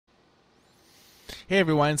Hey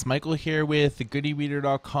everyone, it's Michael here with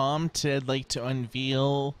GoodyReader.com. Today I'd like to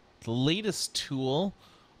unveil the latest tool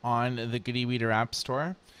on the Goody Reader App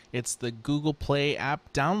Store. It's the Google Play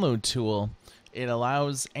app download tool. It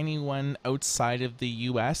allows anyone outside of the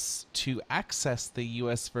US to access the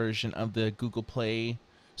US version of the Google Play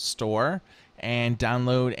Store and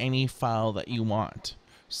download any file that you want.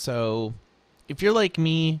 So if you're like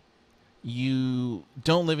me, you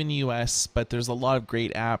don't live in the US, but there's a lot of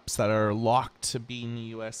great apps that are locked to be in the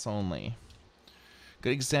US only.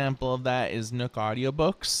 Good example of that is Nook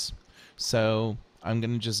Audiobooks. So I'm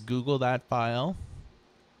going to just Google that file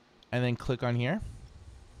and then click on here.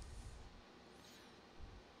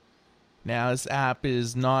 Now this app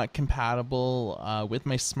is not compatible with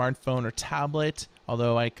my smartphone or tablet,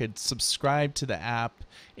 although I could subscribe to the app.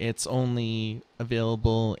 It's only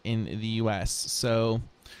available in the US. So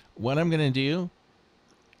what I'm going to do,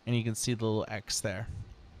 and you can see the little X there.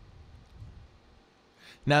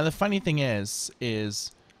 Now the funny thing is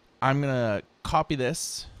I'm going to copy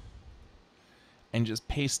this and just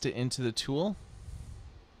paste it into the tool.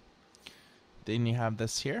 Then you have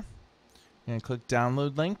this here. I'm going to click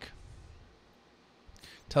download link.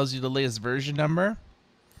 Tells you the latest version number,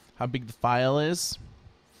 how big the file is,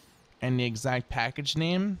 and the exact package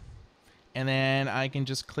name. And then I can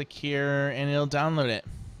just click here and it'll download it.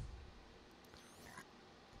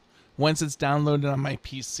 Once it's downloaded on my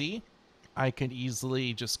PC, I could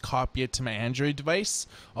easily just copy it to my Android device.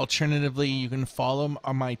 Alternatively, you can follow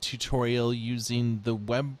my tutorial using the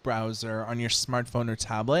web browser on your smartphone or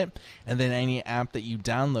tablet, and then any app that you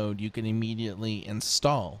download, you can immediately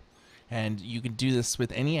install. And you can do this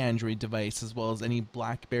with any Android device as well as any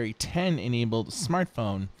BlackBerry 10 enabled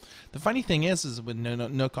smartphone. The funny thing is with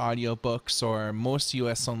Nook Audiobooks or most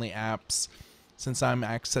US only apps, since I'm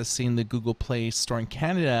accessing the Google Play Store in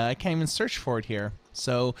Canada, I can't even search for it here.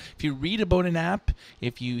 So if you read about an app,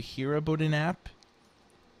 if you hear about an app,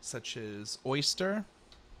 such as Oyster,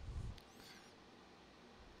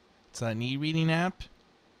 it's an e-reading app.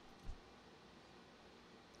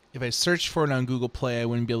 If I search for it on Google Play, I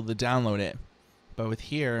wouldn't be able to download it. But with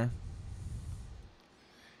here,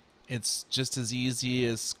 it's just as easy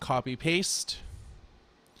as copy paste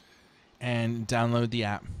and download the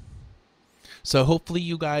app. So hopefully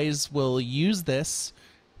you guys will use this.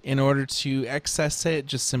 In order to access it,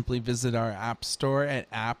 just simply visit our app store at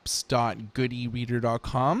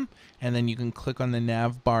apps.goodyreader.com, and then you can click on the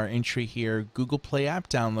nav bar entry here, Google Play App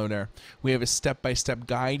Downloader. We have a step-by-step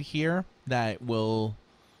guide here that will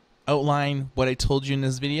outline what I told you in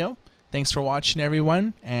this video. Thanks for watching,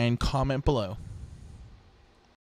 everyone, and comment below.